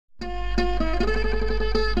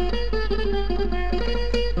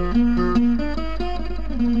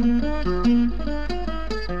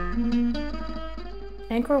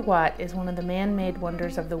Angkor Wat is one of the man-made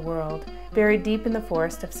wonders of the world, buried deep in the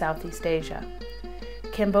forest of Southeast Asia.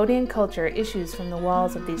 Cambodian culture issues from the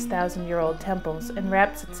walls of these thousand-year-old temples and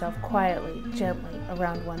wraps itself quietly, gently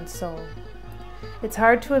around one's soul. It's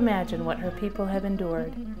hard to imagine what her people have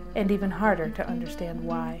endured, and even harder to understand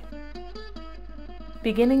why.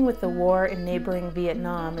 Beginning with the war in neighboring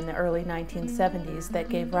Vietnam in the early 1970s that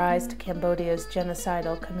gave rise to Cambodia's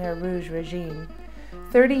genocidal Khmer Rouge regime,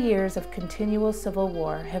 30 years of continual civil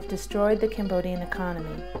war have destroyed the Cambodian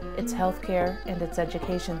economy, its healthcare, and its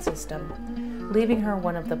education system, leaving her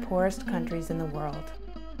one of the poorest countries in the world.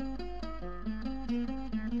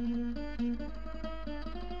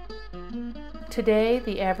 Today,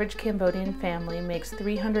 the average Cambodian family makes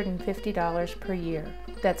 $350 per year.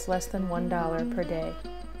 That's less than $1 per day.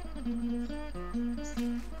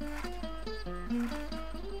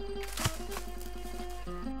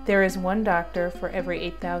 There is one doctor for every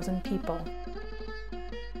 8,000 people.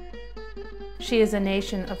 She is a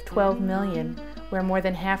nation of 12 million, where more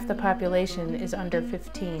than half the population is under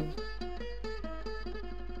 15.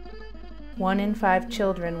 1 in 5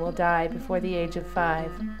 children will die before the age of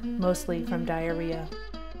 5, mostly from diarrhea.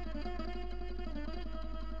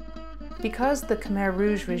 Because the Khmer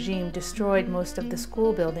Rouge regime destroyed most of the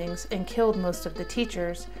school buildings and killed most of the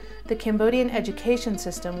teachers, the Cambodian education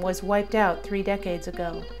system was wiped out 3 decades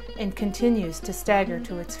ago and continues to stagger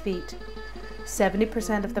to its feet.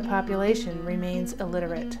 70% of the population remains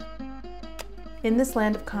illiterate. In this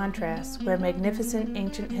land of contrasts, where magnificent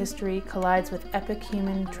ancient history collides with epic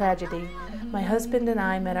human tragedy, my husband and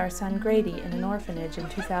I met our son Grady in an orphanage in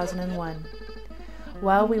 2001.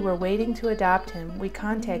 While we were waiting to adopt him, we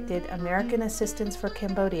contacted American Assistance for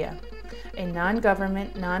Cambodia, a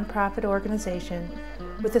non-government, non-profit organization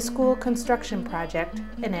with a school construction project,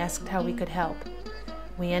 and asked how we could help.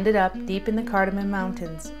 We ended up deep in the Cardamom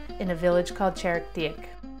Mountains in a village called Charakdiek.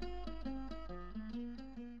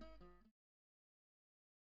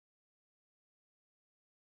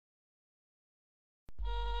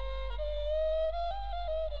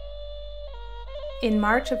 In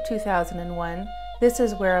March of 2001, this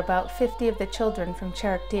is where about 50 of the children from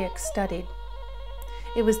Charakdiek studied.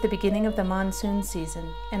 It was the beginning of the monsoon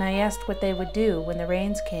season, and I asked what they would do when the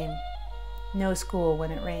rains came. No school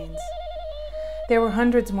when it rains. There were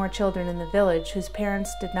hundreds more children in the village whose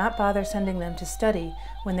parents did not bother sending them to study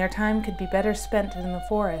when their time could be better spent in the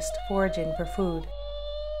forest foraging for food.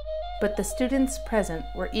 But the students present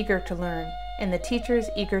were eager to learn, and the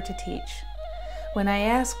teachers eager to teach. When I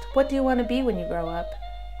asked, "What do you want to be when you grow up?"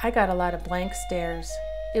 I got a lot of blank stares.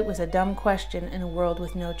 It was a dumb question in a world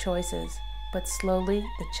with no choices, but slowly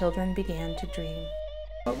the children began to dream.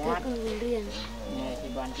 He wants to be a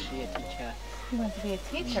teacher. He wants to be a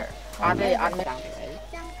teacher.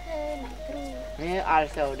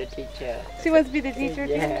 Also the teacher. She wants to be the teacher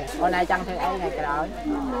too? Yeah. She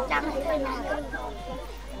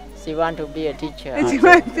wants to be a teacher. She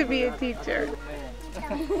wants to be a teacher.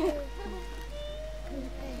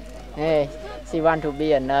 Hey, she wants to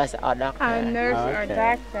be a nurse or doctor. A nurse or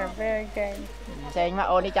doctor, very good. Saying mà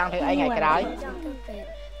ôn đi chăng thử ấy ngày cái đó.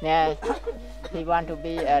 Nè, he want to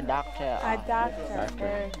be a doctor. A doctor,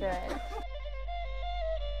 very good.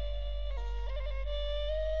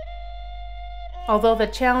 Although the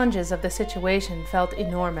challenges of the situation felt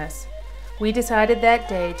enormous, we decided that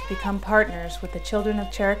day to become partners with the children of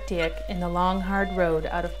Charakdiek in the long, hard road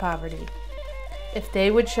out of poverty. If they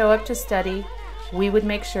would show up to study, we would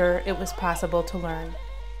make sure it was possible to learn.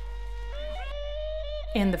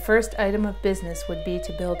 And the first item of business would be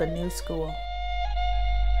to build a new school.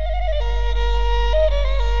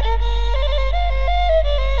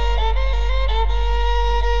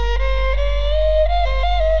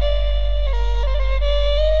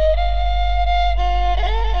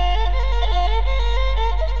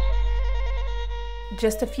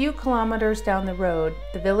 Just a few kilometers down the road,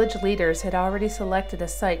 the village leaders had already selected a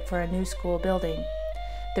site for a new school building.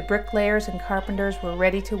 The bricklayers and carpenters were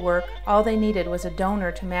ready to work. All they needed was a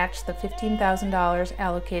donor to match the $15,000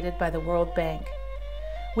 allocated by the World Bank.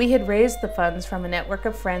 We had raised the funds from a network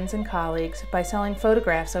of friends and colleagues by selling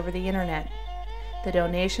photographs over the internet. The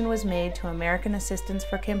donation was made to American Assistance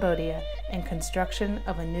for Cambodia, and construction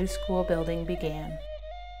of a new school building began.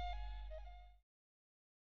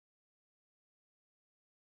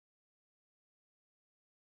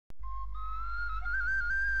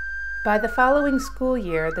 By the following school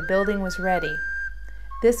year, the building was ready.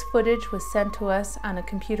 This footage was sent to us on a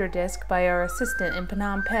computer disk by our assistant in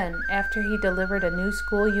Phnom Penh after he delivered a new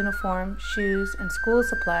school uniform, shoes, and school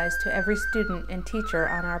supplies to every student and teacher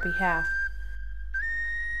on our behalf.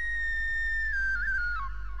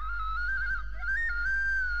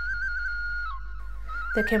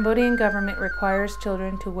 The Cambodian government requires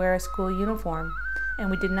children to wear a school uniform,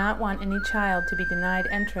 and we did not want any child to be denied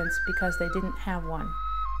entrance because they didn't have one.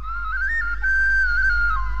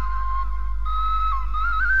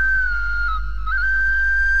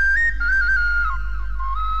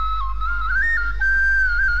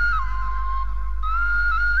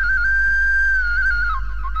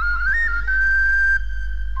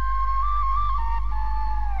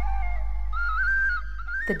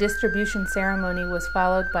 The distribution ceremony was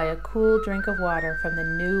followed by a cool drink of water from the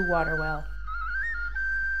new water well.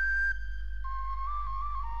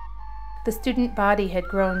 The student body had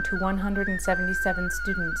grown to 177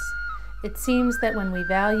 students. It seems that when we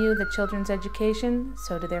value the children's education,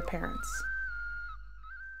 so do their parents.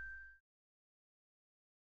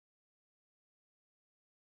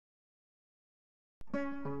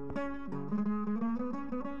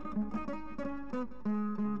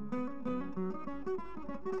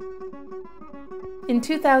 In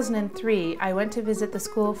 2003, I went to visit the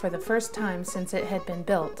school for the first time since it had been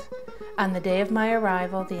built. On the day of my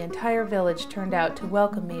arrival, the entire village turned out to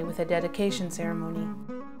welcome me with a dedication ceremony.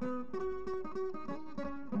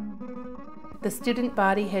 The student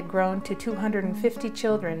body had grown to 250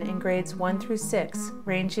 children in grades 1 through 6,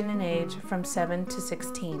 ranging in age from 7 to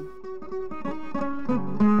 16.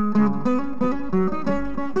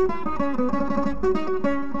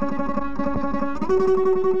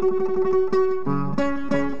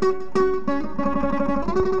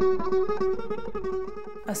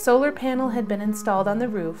 A solar panel had been installed on the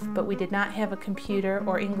roof, but we did not have a computer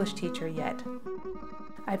or English teacher yet.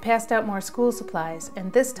 I passed out more school supplies,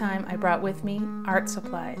 and this time I brought with me art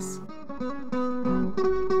supplies.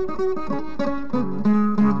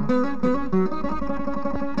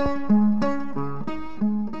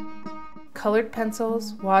 Colored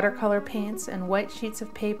pencils, watercolor paints, and white sheets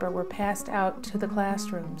of paper were passed out to the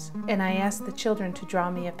classrooms, and I asked the children to draw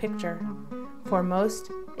me a picture. For most,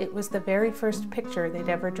 it was the very first picture they'd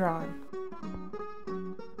ever drawn.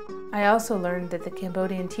 I also learned that the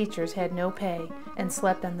Cambodian teachers had no pay and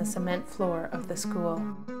slept on the cement floor of the school.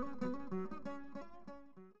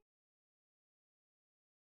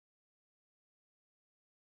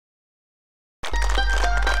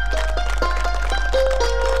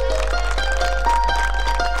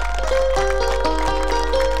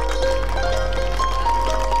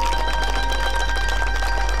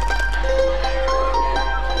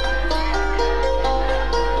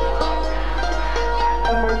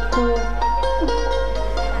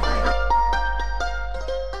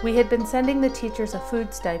 We had been sending the teachers a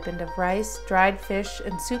food stipend of rice, dried fish,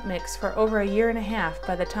 and soup mix for over a year and a half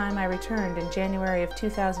by the time I returned in January of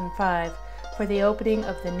 2005 for the opening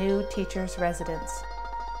of the new teachers' residence.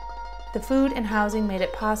 The food and housing made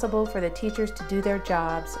it possible for the teachers to do their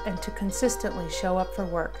jobs and to consistently show up for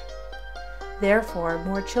work. Therefore,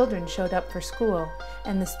 more children showed up for school,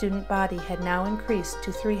 and the student body had now increased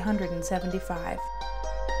to 375.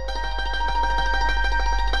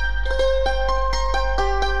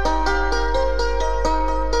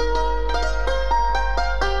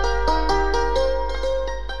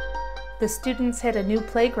 The students had a new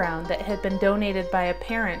playground that had been donated by a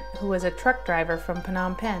parent who was a truck driver from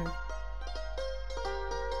Phnom Penh.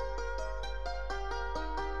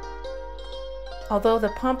 Although the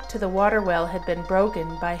pump to the water well had been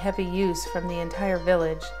broken by heavy use from the entire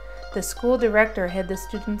village, the school director had the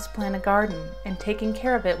students plant a garden, and taking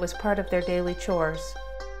care of it was part of their daily chores.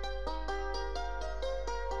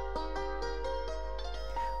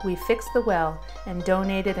 We fixed the well and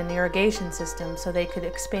donated an irrigation system so they could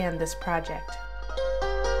expand this project.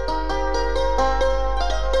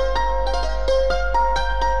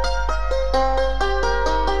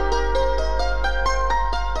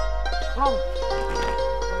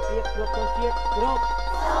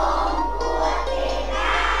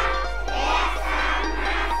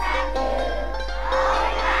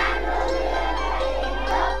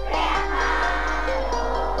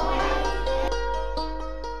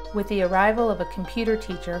 With the arrival of a computer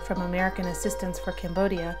teacher from American Assistance for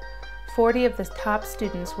Cambodia, 40 of the top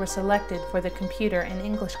students were selected for the computer and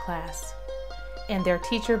English class. And their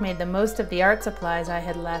teacher made the most of the art supplies I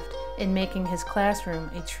had left in making his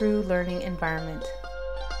classroom a true learning environment.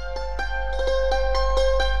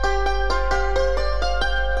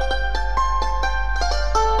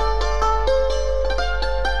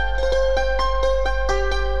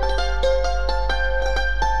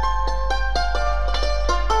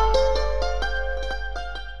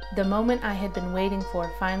 The moment I had been waiting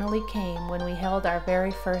for finally came when we held our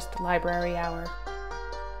very first library hour.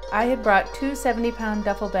 I had brought 2 70-pound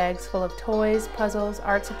duffel bags full of toys, puzzles,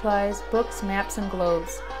 art supplies, books, maps, and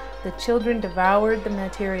globes. the children devoured the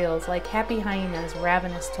materials like happy hyenas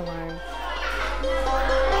ravenous to learn.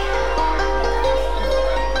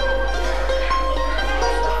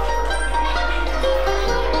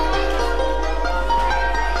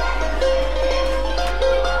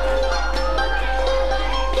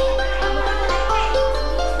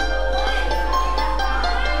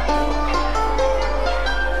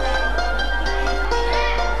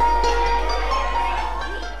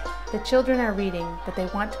 The children are reading, but they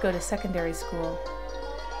want to go to secondary school.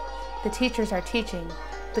 The teachers are teaching,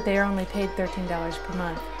 but they are only paid $13 per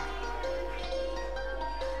month.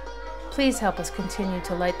 Please help us continue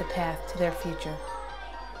to light the path to their future.